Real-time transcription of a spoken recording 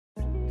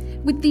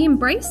With the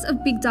embrace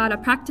of big data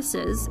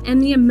practices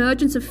and the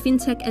emergence of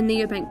fintech and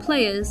neobank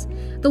players,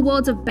 the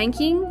worlds of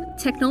banking,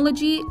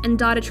 technology, and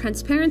data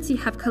transparency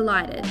have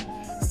collided,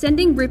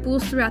 sending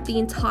ripples throughout the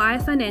entire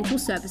financial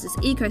services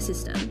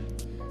ecosystem.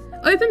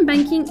 Open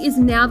banking is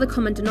now the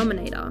common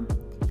denominator,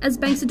 as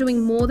banks are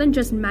doing more than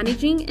just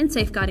managing and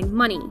safeguarding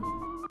money.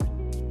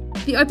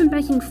 The open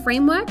banking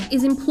framework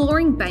is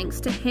imploring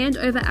banks to hand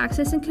over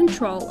access and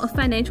control of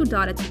financial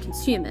data to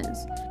consumers.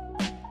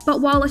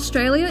 But while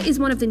Australia is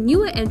one of the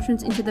newer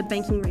entrants into the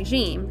banking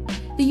regime,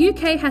 the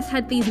UK has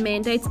had these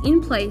mandates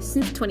in place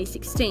since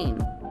 2016.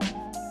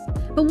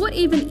 But what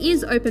even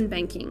is open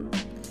banking?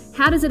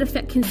 How does it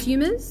affect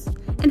consumers?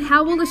 And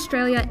how will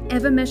Australia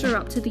ever measure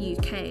up to the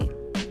UK?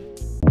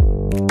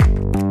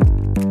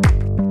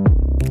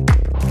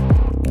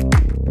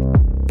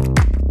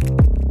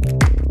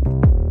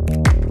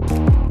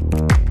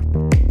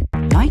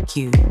 Like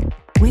you,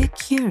 we're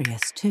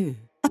curious too.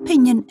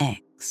 Opinion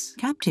X,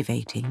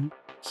 captivating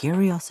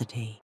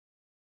curiosity.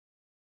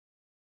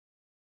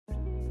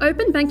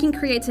 Open banking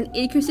creates an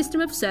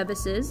ecosystem of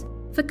services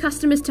for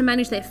customers to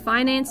manage their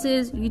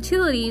finances,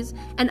 utilities,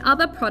 and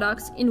other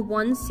products in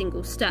one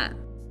single step.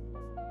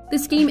 The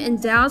scheme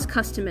endows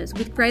customers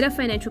with greater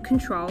financial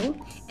control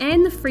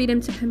and the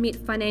freedom to permit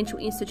financial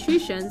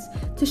institutions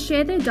to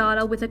share their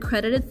data with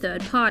accredited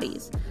third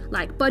parties,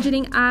 like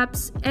budgeting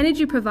apps,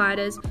 energy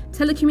providers,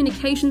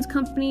 telecommunications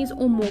companies,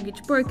 or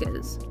mortgage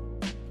brokers.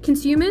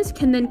 Consumers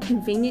can then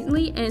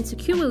conveniently and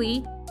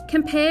securely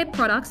compare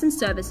products and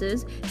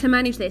services to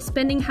manage their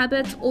spending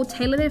habits or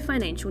tailor their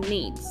financial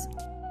needs.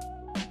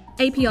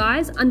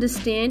 APIs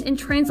understand and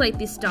translate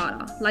this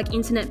data, like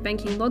internet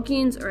banking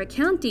logins or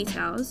account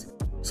details,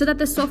 so that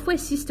the software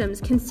systems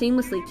can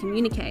seamlessly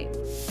communicate.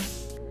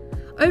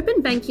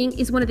 Open banking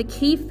is one of the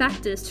key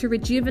factors to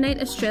rejuvenate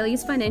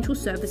Australia's financial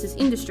services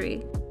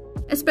industry,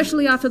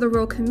 especially after the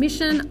Royal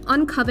Commission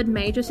uncovered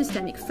major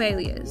systemic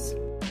failures.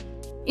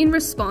 In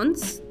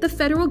response, the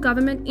federal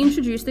government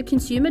introduced the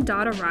Consumer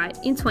Data Right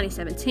in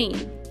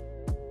 2017,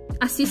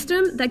 a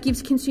system that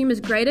gives consumers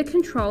greater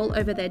control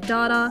over their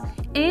data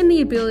and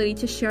the ability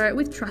to share it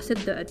with trusted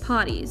third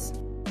parties.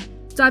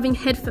 Diving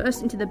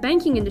headfirst into the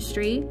banking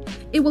industry,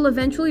 it will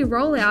eventually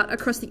roll out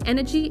across the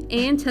energy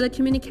and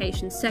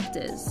telecommunications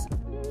sectors.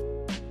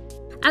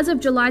 As of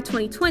July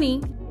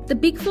 2020, the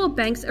Big Four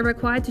banks are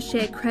required to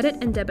share credit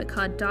and debit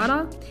card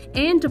data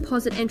and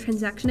deposit and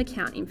transaction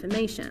account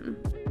information.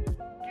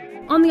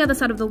 On the other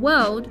side of the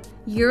world,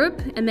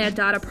 Europe and their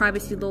data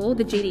privacy law,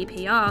 the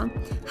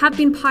GDPR, have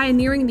been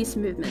pioneering this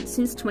movement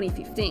since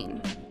 2015.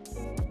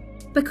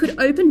 But could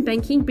open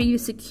banking be a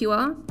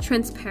secure,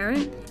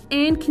 transparent,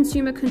 and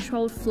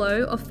consumer-controlled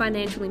flow of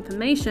financial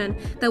information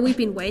that we've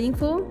been waiting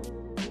for?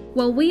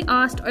 Well, we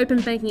asked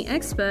open banking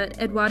expert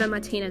Eduardo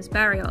Martinez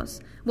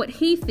Barrios what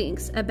he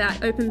thinks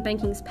about open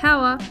banking's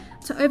power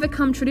to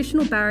overcome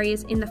traditional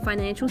barriers in the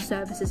financial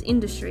services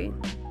industry.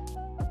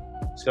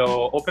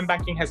 So open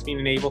banking has been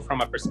enabled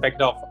from a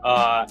perspective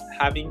of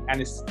having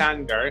a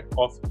standard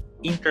of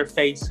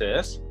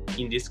interfaces,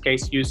 in this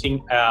case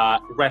using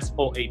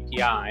RESTful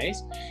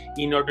APIs,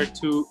 in order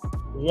to,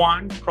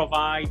 one,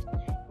 provide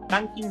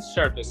banking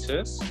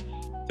services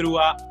through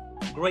a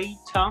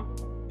greater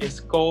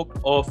scope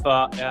of,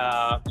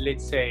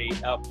 let's say,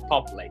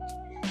 public.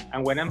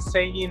 And when I'm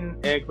saying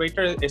a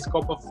greater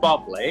scope of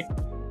public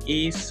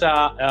is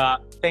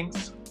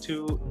thanks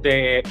to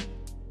the,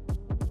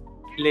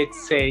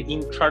 let's say,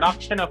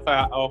 introduction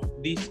of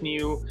this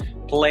new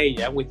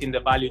player within the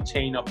value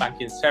chain of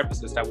banking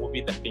services, that will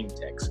be the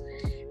fintechs.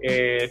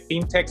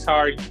 Fintechs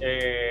are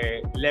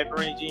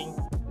leveraging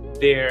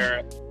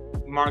their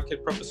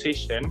market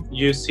proposition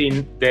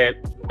using the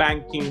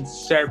banking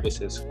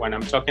services. When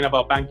I'm talking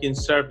about banking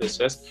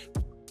services,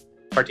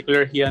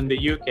 particularly here in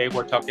the UK,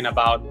 we're talking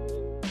about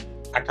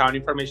account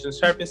information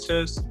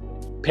services,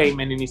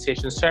 payment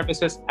initiation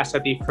services, as a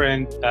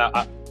difference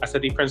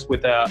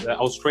with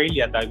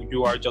Australia, that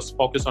you are just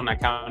focused on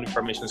account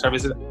information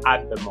services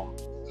at the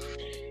moment.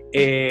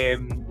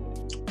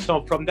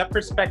 So from that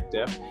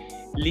perspective,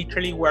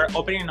 literally we're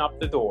opening up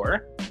the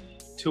door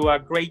to a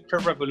greater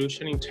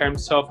revolution in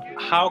terms of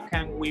how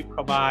can we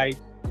provide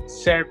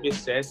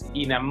services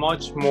in a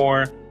much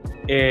more,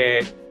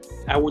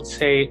 I would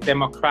say,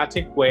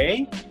 democratic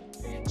way.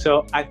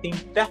 So I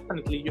think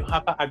definitely you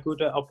have a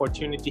good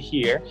opportunity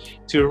here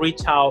to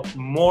reach out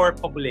more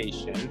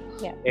population,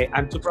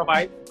 and to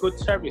provide good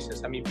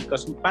services. I mean,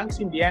 because banks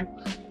in the end,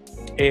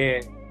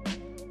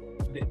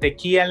 the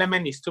key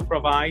element is to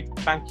provide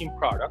banking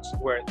products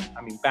where,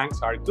 I mean,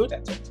 banks are good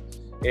at it.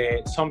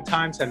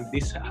 Sometimes, and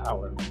this,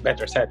 or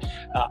better said,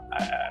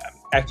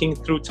 I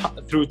think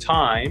through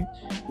time,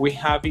 we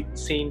have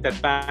seen that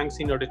banks,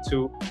 in order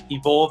to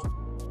evolve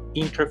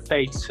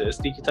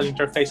interfaces, digital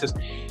interfaces,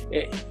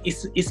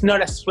 is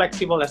not as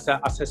flexible as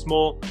a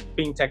small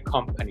fintech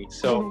company.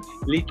 So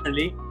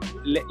literally,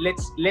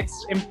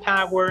 let's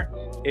empower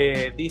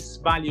this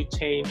value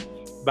chain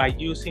by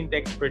using the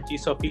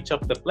expertise of each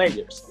of the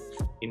players.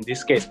 In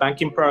this case,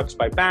 banking products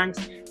by banks,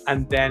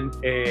 and then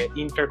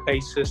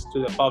interfaces to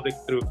the public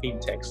through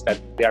fintechs that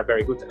they are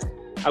very good at.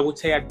 I would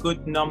say a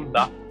good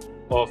number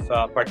of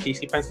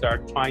participants that are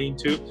trying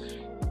to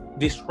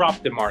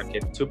disrupt the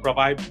market, to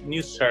provide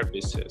new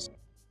services.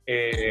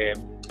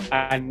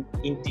 And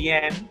in the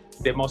end,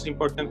 the most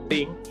important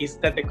thing is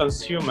that the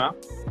consumer,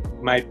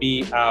 might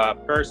be a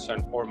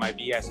person or might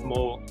be a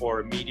small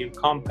or medium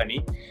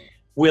company,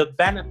 will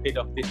benefit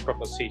of these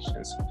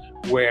propositions,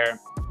 where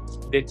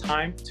the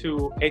time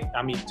to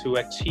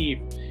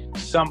achieve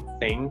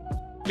something,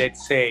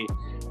 let's say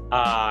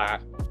a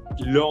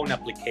loan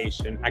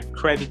application, a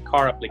credit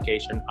card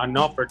application, an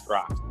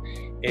overdraft,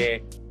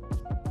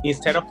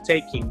 instead of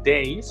taking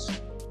days,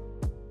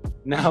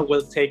 now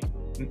will take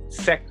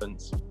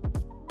seconds,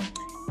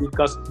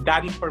 because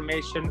that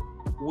information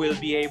will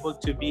be able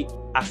to be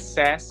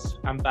assessed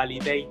and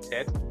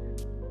validated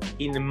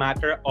in a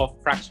matter of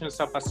fractions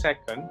of a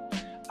second,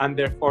 and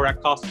therefore a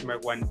customer,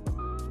 when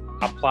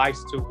applies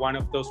to one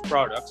of those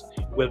products,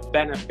 will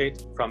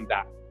benefit from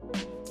that.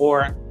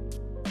 Or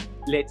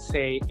let's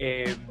say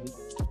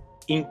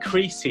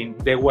increasing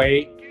the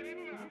way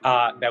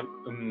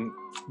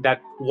that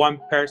one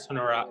person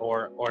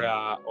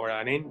or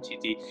an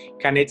entity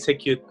can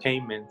execute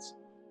payments.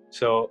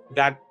 So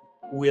that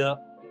will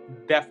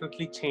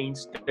definitely change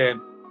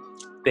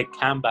the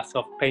canvas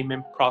of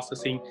payment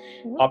processing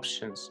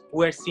options.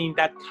 We're seeing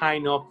that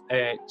kind of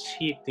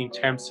shift in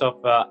terms of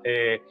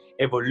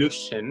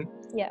evolution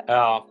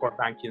for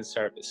banking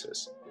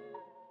services.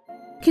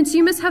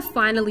 Consumers have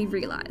finally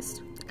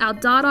realised our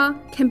data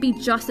can be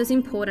just as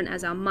important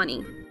as our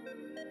money.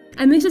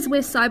 And this is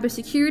where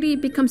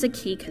cybersecurity becomes a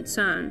key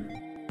concern.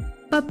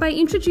 But by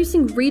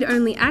introducing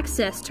read-only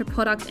access to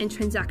product and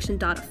transaction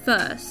data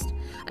first,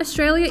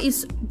 Australia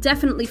is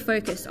definitely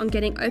focused on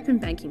getting open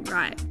banking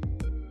right.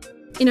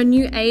 In a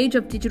new age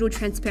of digital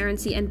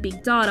transparency and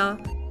big data,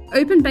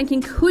 open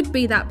banking could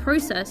be that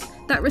process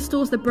that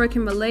restores the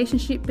broken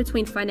relationship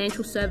between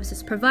financial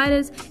services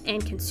providers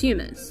and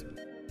consumers.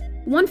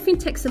 One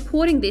fintech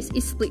supporting this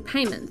is Split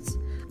Payments,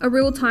 a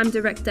real-time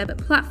direct debit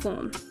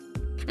platform.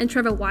 And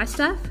Trevor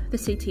Wistaf, the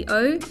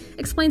CTO,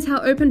 explains how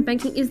open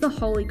banking is the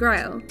holy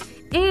grail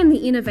and the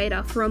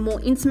innovator for a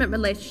more intimate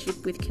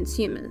relationship with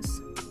consumers.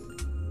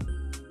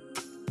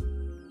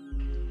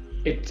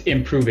 It's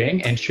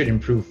improving and should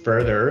improve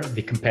further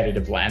the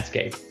competitive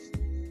landscape.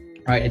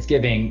 Right? It's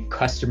giving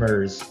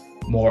customers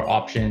more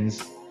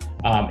options.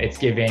 It's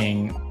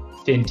giving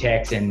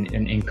fintechs and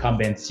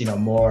incumbents,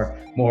 more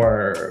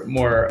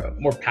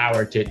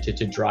power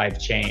to drive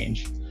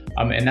change.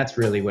 And that's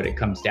really what it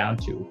comes down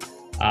to.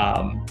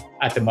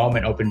 At the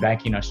moment, open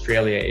banking in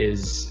Australia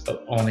is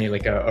only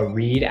like a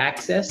read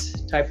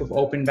access type of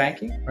open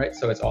banking, right?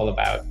 So it's all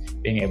about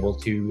being able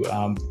to,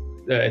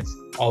 it's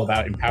all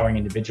about empowering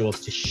individuals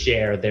to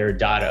share their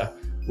data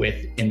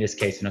with, in this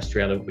case in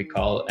Australia, what we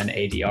call an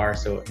ADR,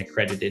 so an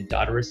accredited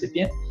data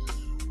recipient,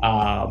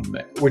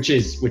 which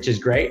is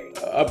great.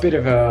 A bit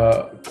of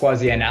a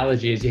quasi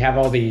analogy is you have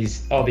all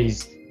these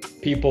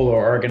people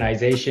or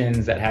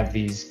organizations that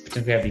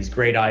potentially have these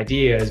great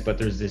ideas, but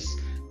there's this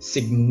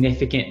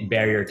significant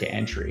barrier to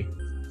entry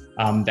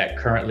that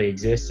currently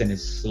exists and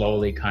is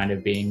slowly kind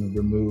of being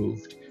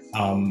removed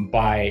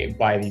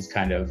by these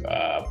kind of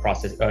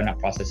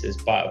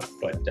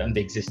the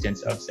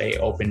existence of, say,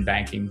 open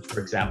banking, for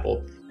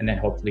example, and then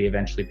hopefully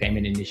eventually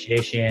payment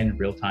initiation,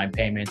 real-time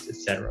payments,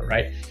 etc.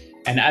 Right?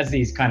 And as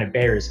these kind of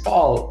barriers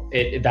fall,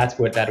 that's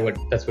what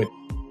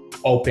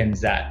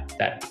opens that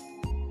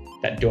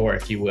door,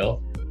 if you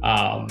will,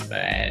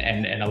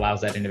 and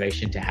allows that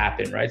innovation to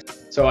happen, right?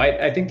 So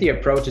I think the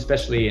approach,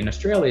 especially in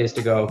Australia, is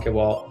to go, okay,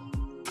 well,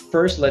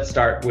 first let's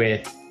start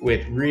with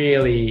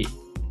really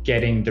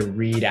getting the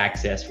read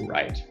access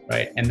right?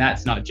 And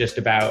that's not just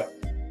about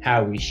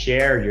how we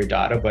share your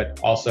data, but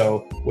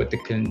also what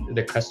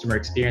the customer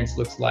experience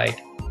looks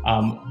like,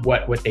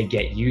 what they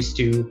get used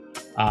to,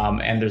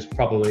 and there's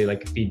probably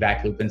like a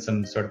feedback loop and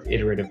some sort of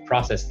iterative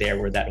process there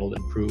where that will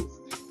improve.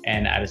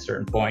 And at a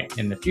certain point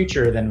in the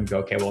future, then we go,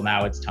 okay, well,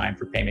 now it's time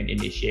for payment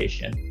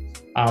initiation.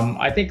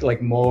 I think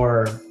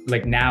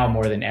now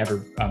more than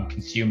ever,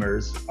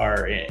 consumers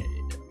are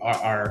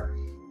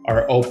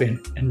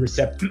open and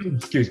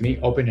receptive.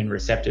 Open and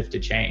receptive to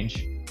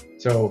change.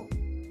 So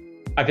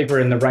I think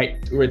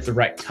it's the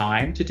right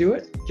time to do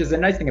it. Because the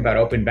nice thing about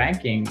open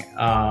banking,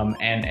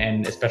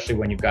 and especially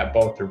when you've got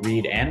both the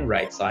read and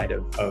write side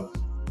of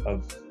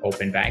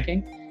open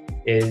banking,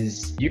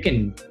 is you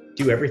can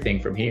do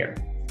everything from here,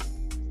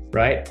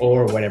 right?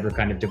 Or whatever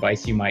kind of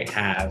device you might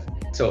have.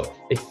 So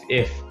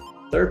if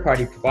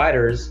third-party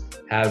providers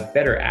have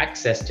better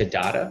access to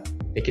data,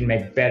 they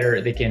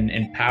can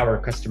empower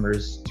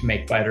customers to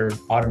make better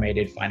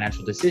automated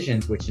financial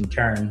decisions, which in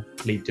turn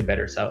lead to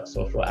better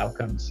social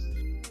outcomes.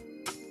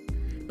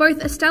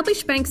 Both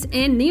established banks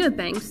and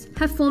neobanks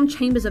have formed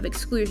chambers of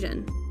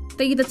exclusion.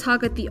 They either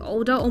target the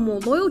older or more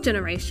loyal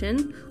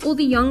generation, or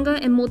the younger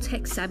and more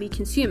tech-savvy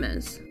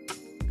consumers.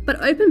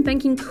 But open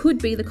banking could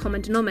be the common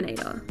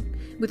denominator.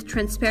 With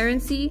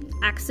transparency,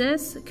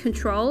 access,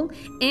 control,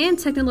 and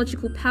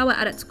technological power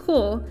at its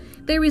core,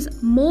 there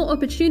is more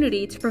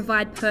opportunity to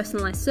provide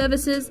personalised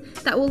services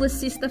that will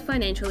assist the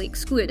financially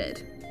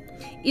excluded.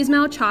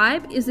 Ismail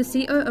Chaib is the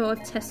COO of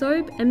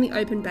Tesob and the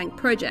Open Bank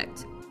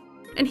project,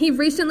 and he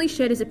recently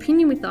shared his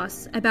opinion with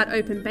us about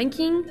open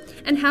banking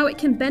and how it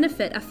can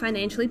benefit a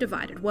financially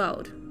divided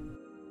world.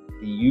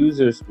 The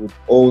users would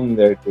own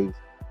their data.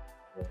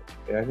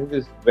 And I think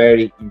this is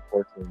very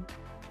important,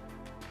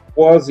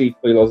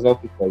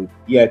 quasi-philosophical,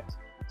 yet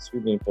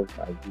extremely important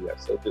idea.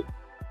 So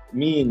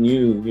me and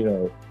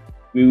you,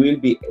 we will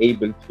be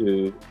able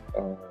to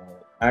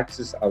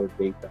access our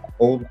data,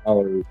 own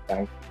our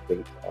banking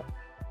data,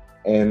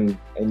 and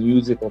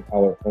use it on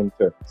our own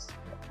terms.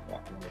 I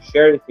want to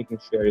share it, we can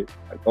share it.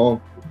 I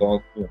don't, we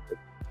don't.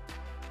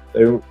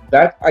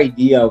 That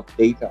idea of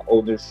data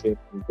ownership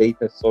and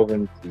data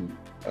sovereignty,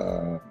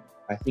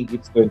 I think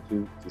it's going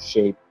to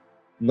shape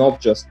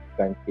not just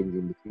banking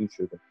in the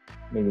future, but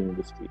many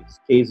industries.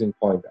 Case in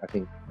point, I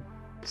think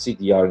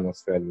CDR in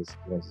Australia is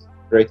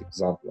a great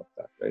example of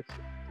that, right?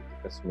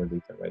 The customer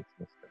data right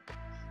in Australia.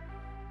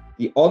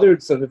 The other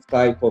sort of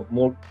type of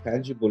more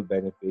tangible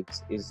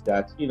benefits is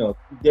that,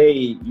 today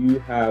you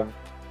have,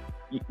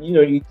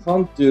 you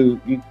can't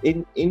do,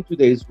 in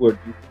today's world,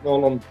 you can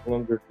no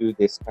longer do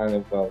this kind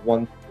of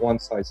one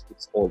size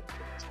fits all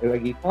approach.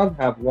 Like, you can't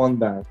have one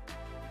bank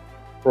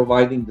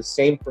providing the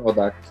same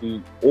product to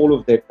all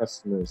of their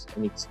customers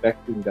and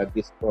expecting that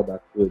this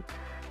product would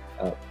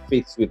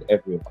fit with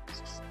everyone.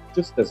 It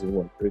just doesn't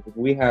work. Right?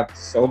 We have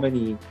so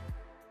many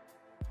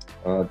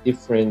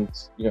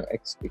different,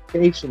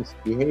 expectations,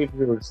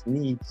 behaviors,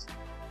 needs.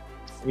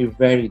 We're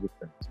very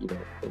different,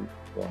 from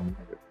one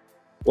another.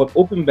 What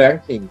open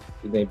banking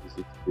enables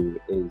you to do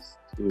is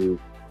to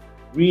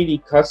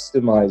really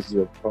customize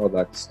your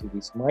products to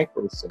these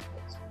micro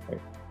segments.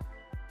 Right?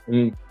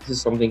 And this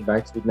is something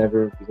banks would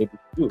never be able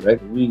to do, right?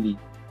 Really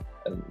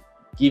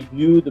give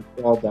you the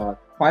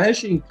product.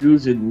 Financial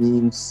inclusion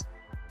means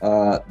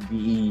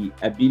the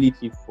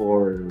ability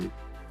for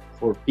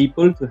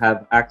people to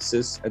have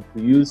access and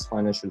to use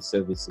financial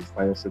services,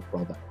 financial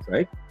products,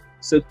 right?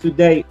 So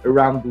today,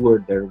 around the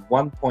world, there are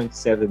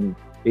 1.7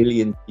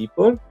 billion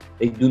people.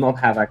 They do not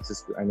have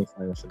access to any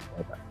financial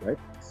product, right?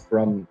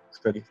 From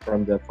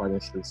the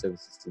financial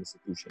services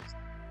institutions.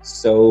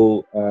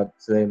 So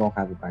they don't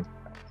have a bank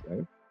account,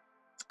 right?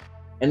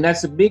 And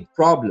that's a big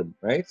problem,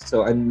 right?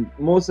 So, and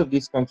most of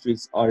these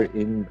countries are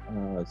in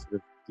sort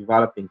of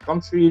developing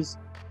countries.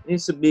 And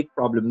it's a big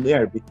problem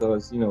there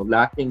because,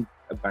 lacking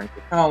a bank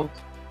account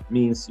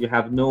means you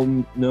have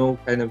no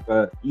kind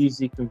of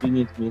easy,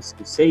 convenient means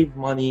to save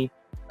money.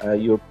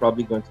 You're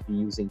probably going to be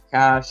using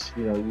cash.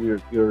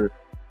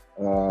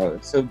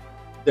 So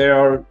there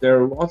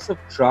are lots of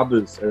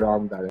troubles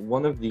around that. And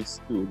one of these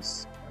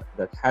tools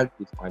that help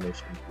with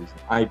financial inclusion,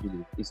 I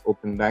believe, is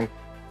open banking.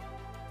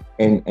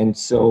 And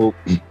so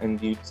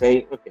you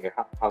say, okay,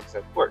 how does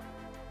that work?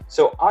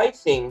 So I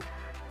think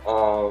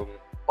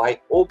by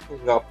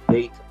opening up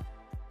data,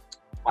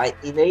 by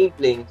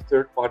enabling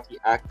third-party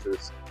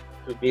actors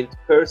to build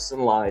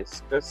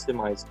personalized,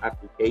 customized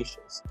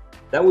applications,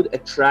 that would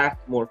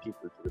attract more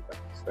people to the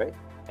banks, right?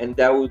 And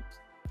that would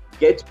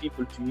get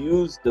people to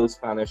use those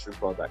financial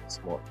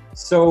products more.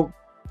 So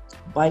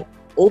by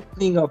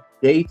opening up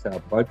data,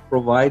 by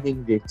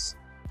providing this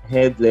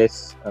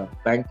headless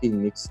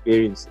banking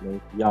experience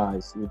and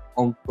APIs, would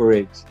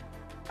encourage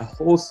a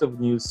host of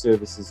new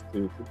services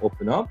to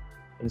open up.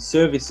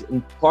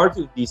 And part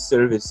of these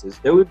services,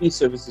 there will be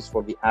services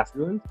for the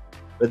affluent,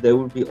 but there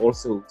will be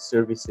also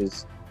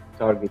services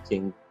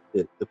targeting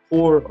the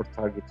poor or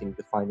targeting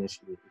the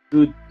financially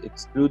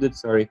excluded,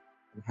 and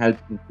help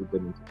include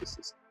them into the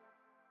system.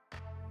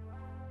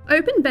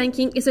 Open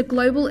banking is a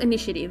global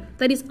initiative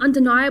that is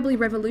undeniably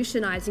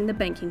revolutionising the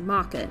banking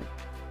market.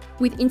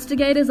 With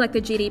instigators like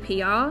the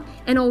GDPR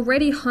and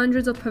already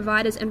hundreds of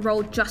providers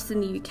enrolled just in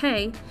the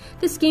UK,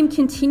 the scheme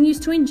continues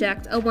to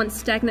inject a once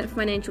stagnant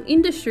financial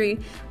industry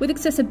with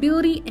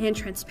accessibility and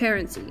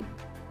transparency.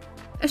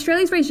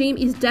 Australia's regime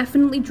is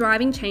definitely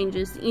driving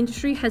changes the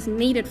industry has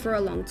needed for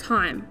a long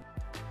time,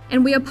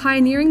 and we are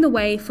pioneering the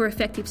way for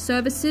effective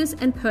services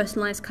and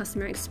personalised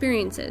customer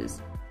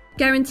experiences,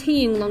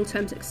 guaranteeing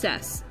long-term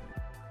success.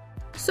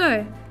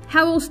 So,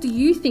 how else do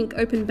you think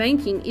open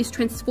banking is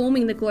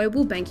transforming the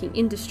global banking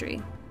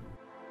industry?